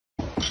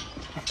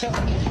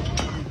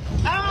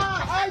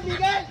¡Ah! ¡Ay,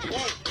 Miguel!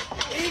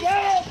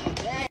 ¡Miguel!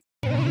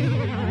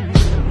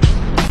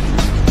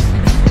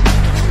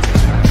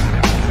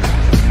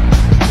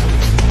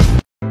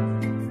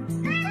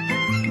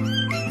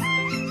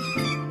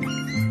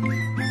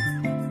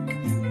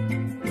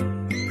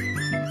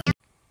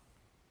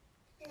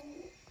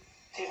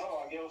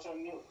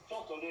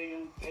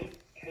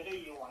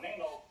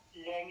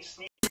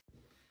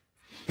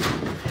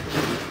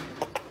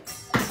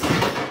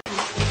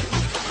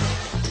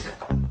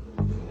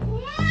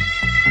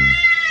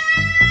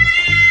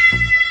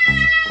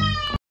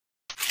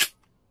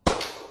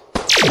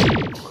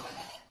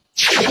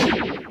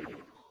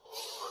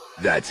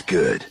 That's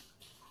good.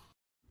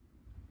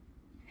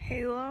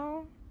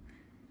 Halo?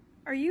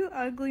 Are you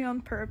ugly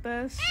on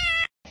purpose?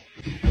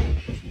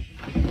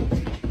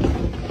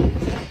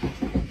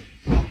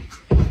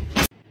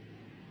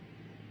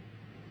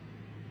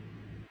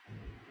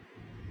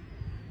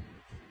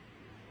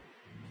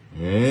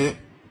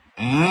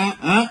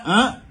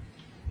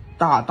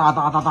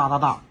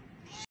大。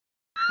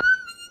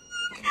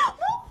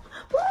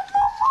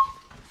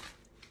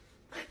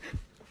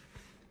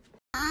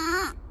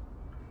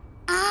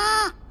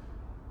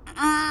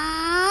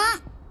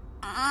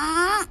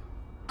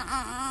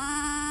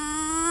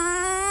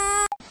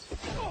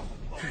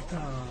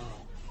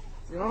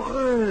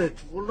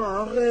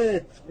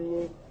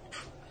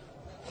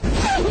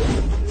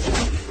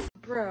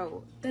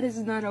Bro, that is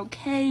not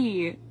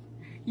okay.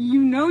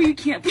 You know you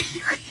can't be.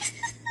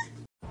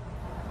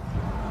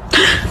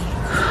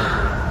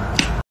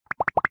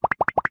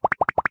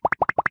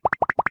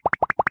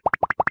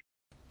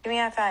 Give me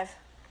a high five.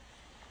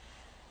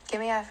 Give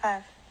me a high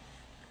five.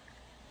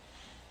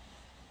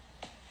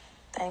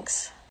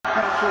 Thanks.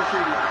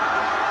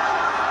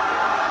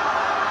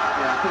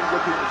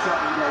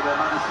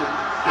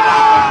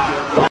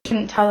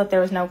 Couldn't tell that there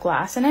was no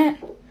glass in it.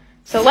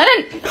 So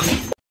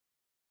Lennon.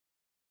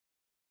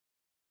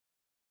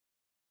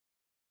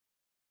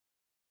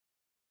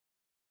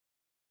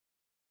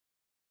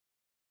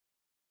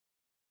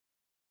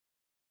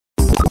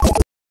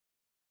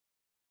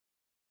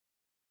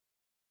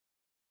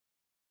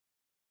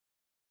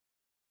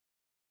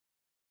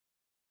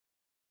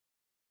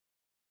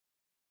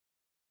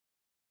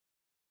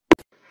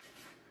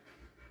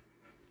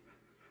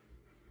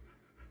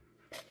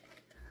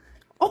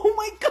 Oh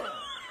my god!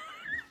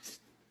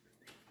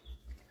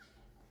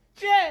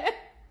 Jay!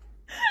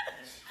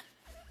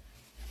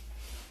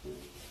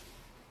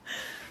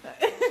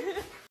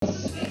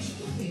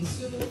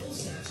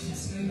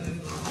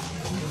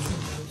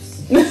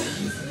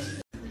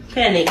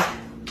 Penny,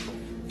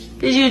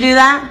 did you do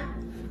that?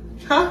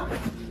 Huh?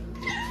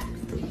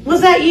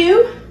 Was that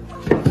you?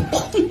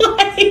 Oh my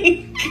god!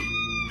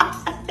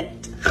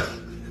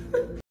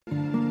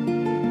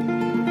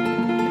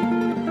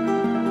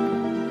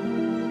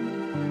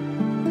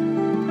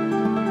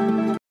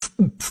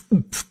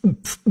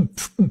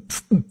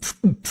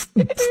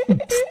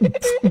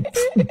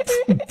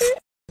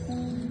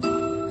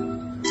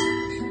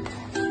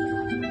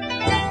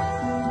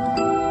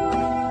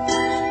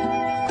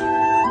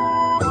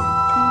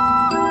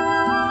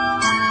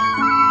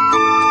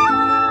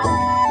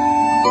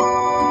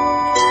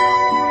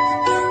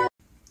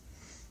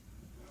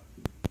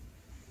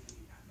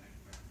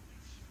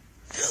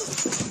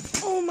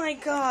 Oh my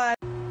god.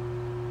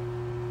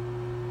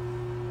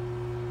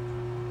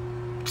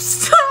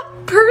 Stop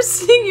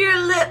pursing your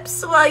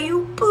lips while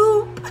you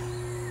poop.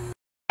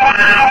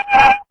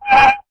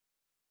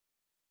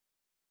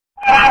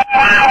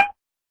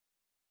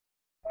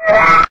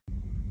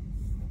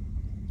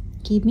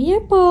 Give me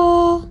your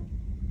ball.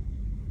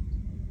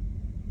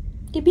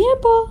 Give me your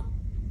ball.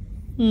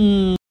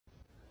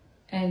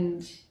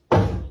 And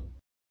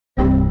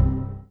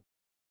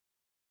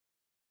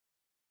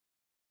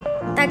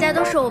大家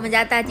都说我们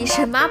家大吉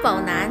是妈宝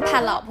男，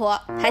怕老婆，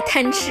还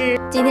贪吃。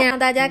今天让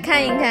大家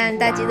看一看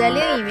大吉的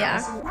另一面。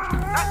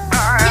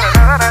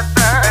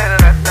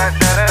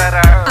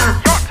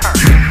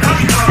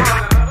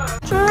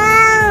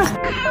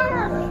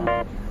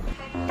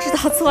知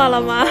道错了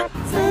吗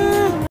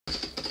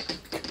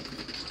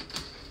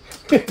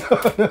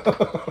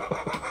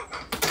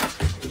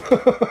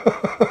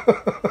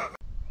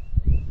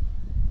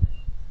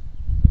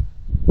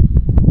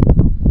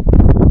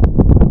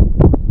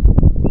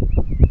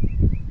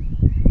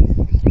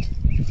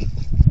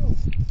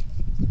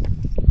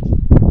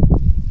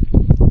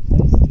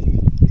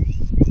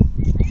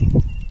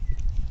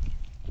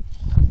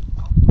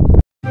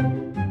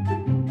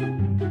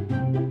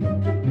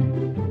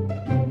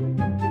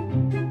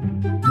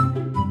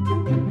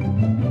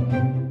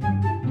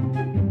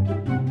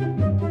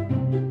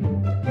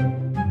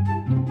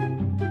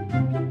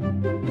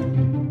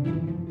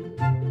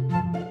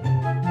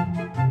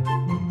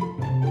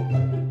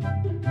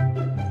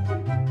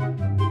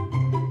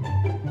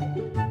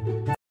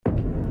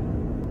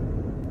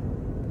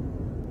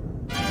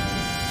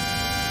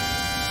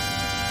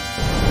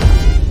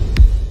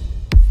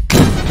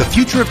？The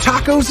future of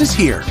tacos is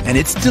here, and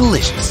it's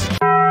delicious.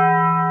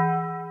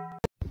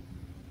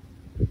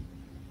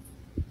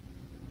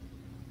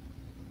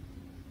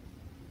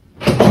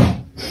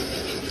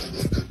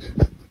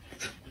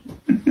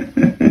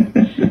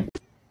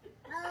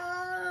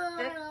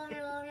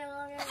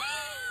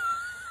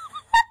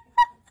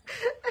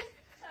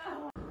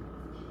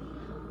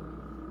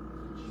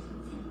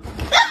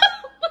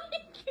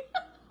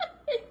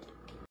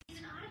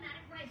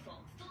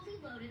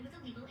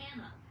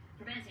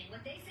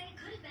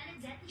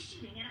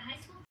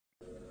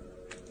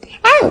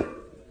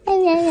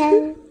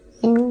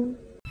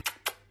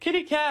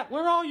 Kitty cat,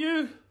 where are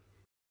you?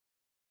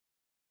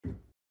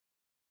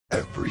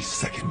 Every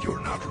second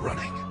you're not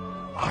running,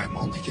 I'm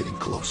only getting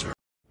closer.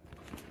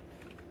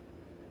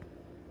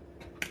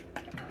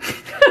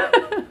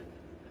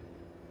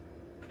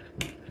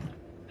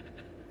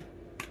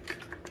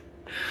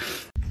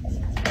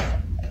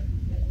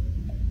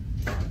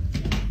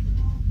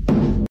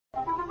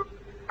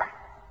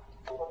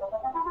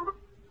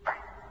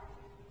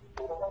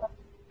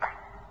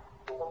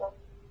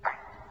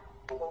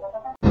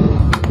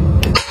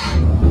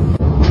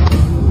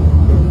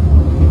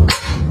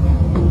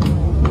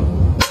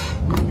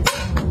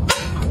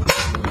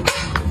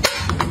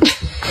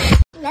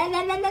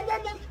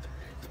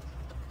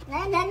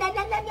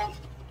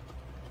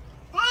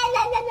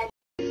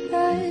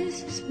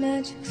 This is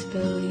magic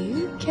spell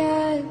you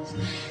cast.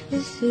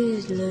 This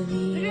is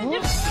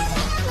Levio.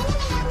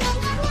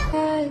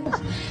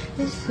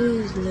 This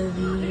is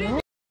Levio.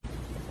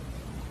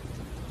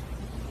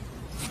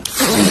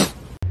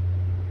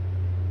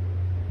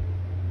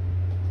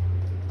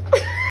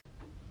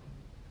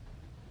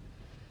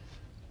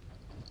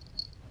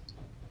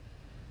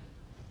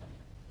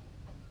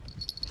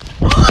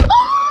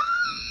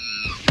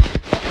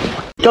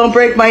 Don't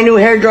break my new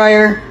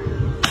hairdryer.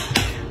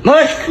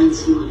 Mush!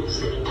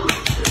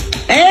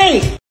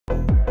 Hey!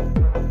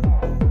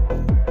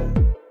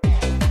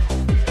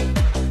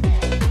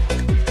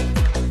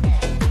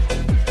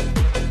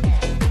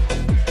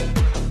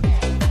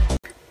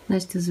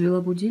 Настя завела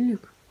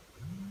будильник.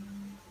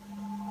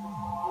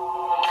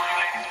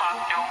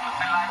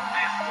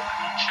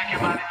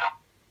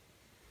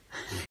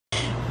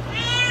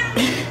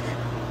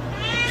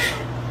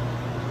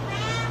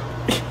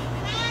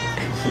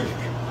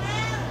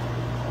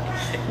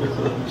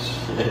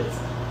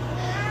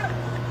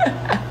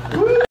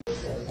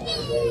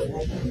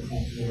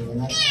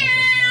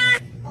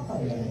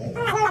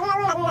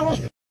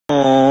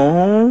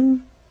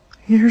 Oh,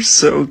 you're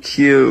so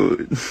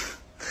cute.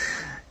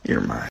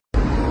 You're mine.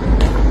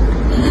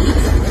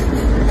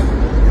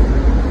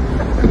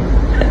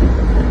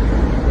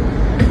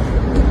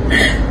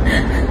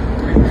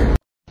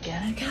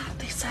 Get out,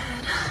 they said.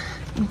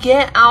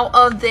 Get out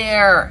of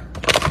there.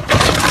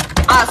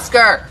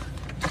 Oscar,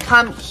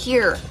 come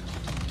here.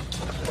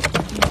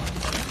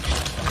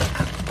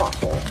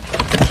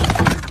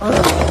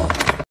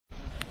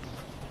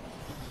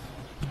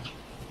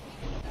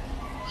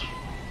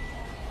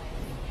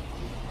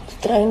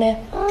 Estranho,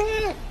 né?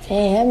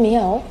 É,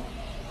 miau.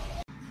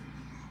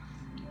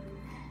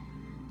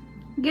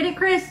 Get it,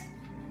 Chris.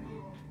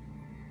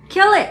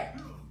 Kill it.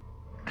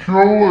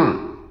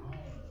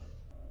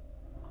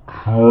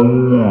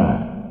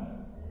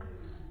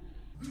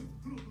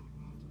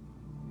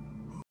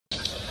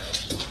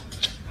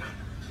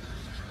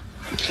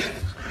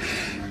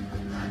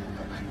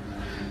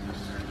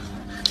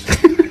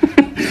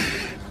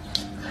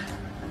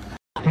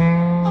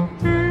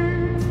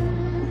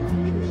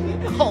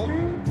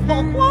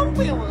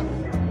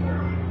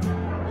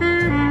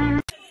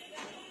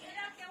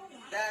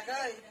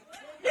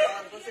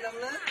 Sila mo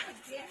na?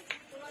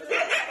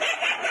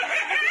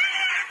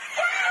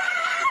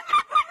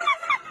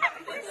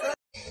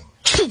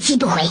 气息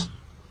不回，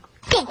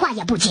电话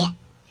也不接，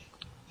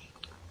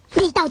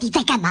你到底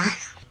在干嘛？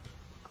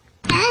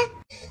啊？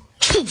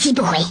气息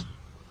不回。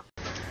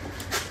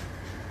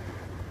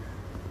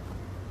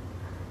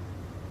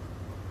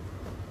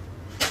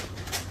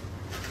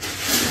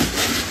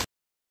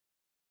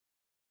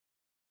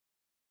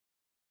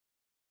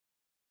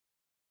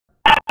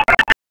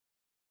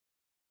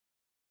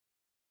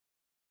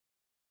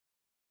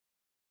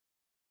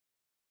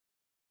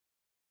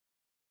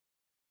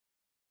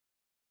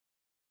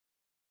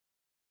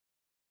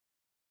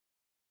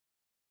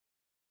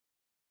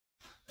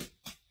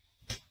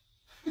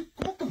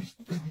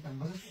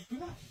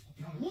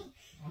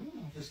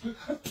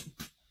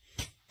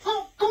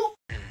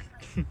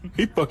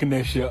 He fucking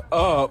that shit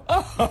up.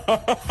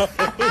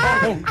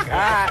 Oh,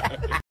 God.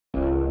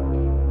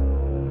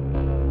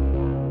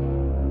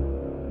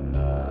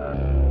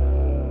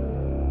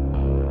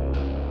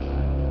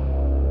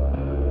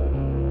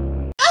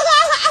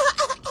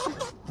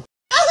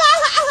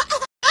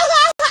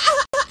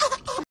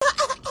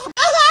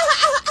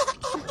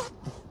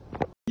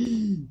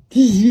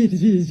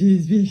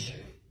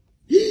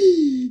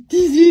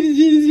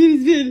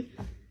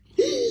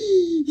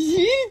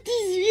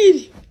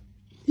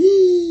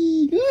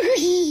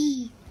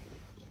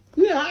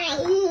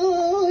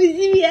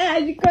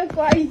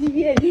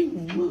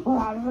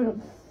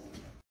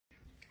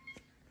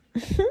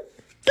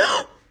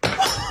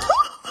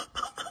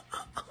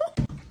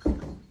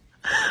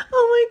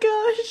 Oh my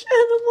gosh,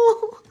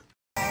 animal.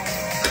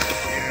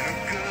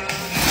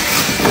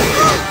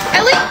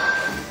 Ellie?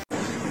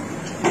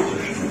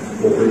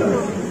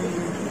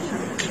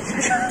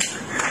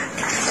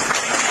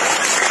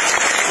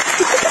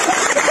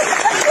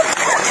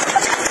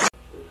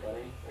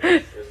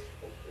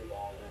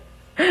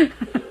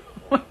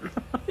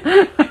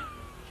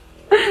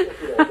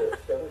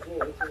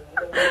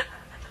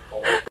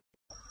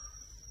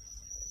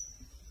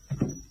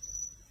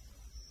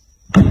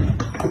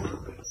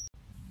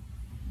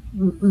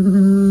 Huh?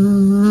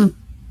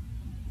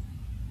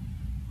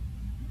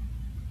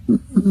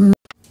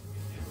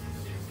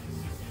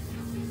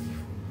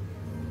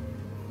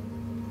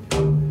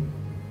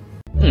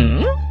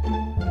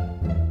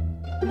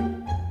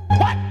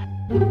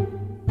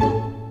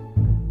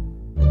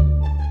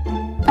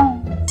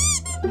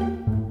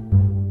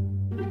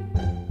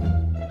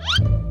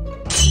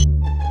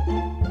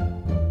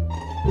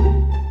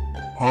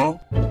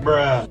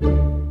 Bruh.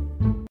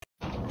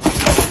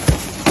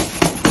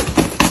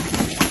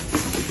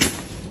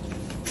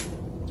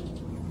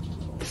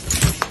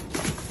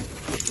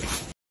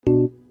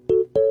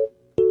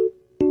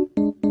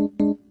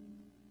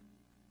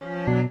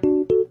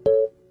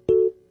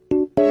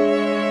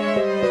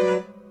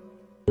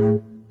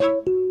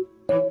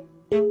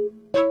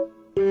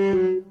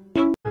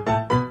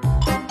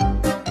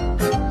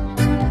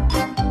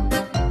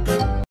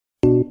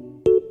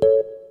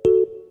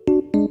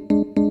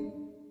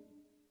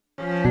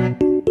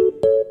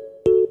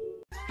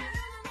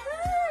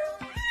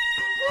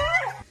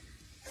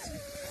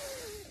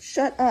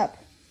 Shut up.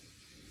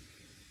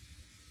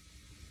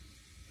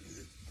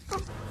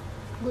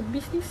 Good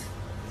business.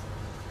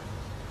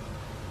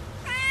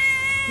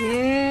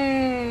 Yeah.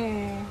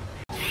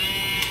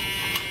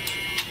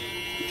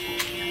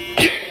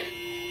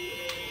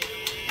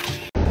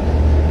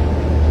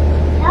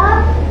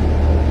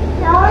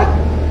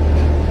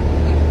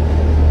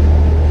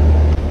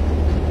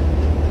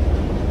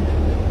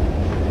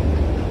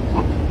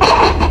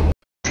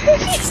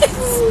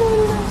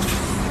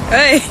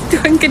 Hey,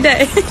 doing good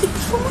day.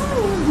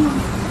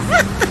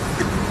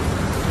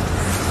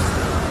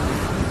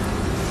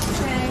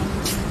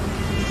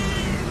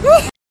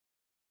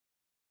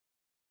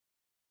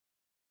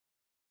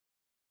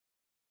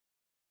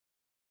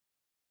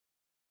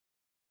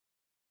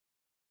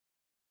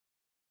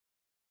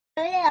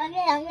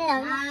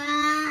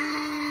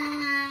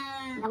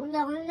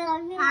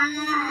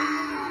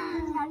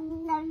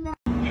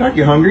 Shark,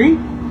 you hungry?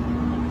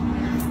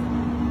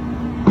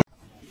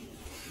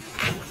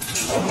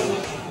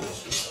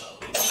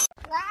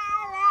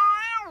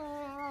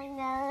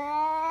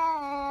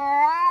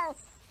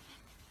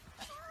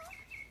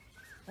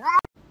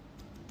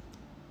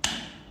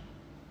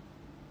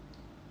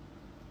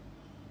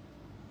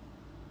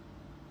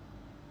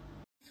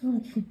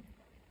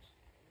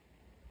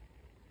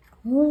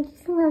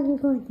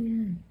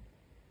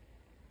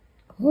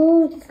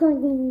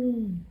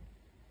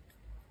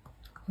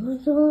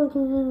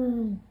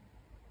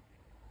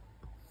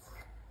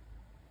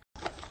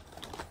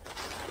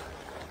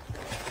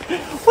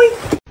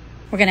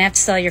 We're gonna have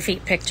to sell your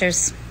feet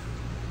pictures.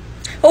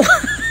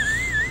 Oh.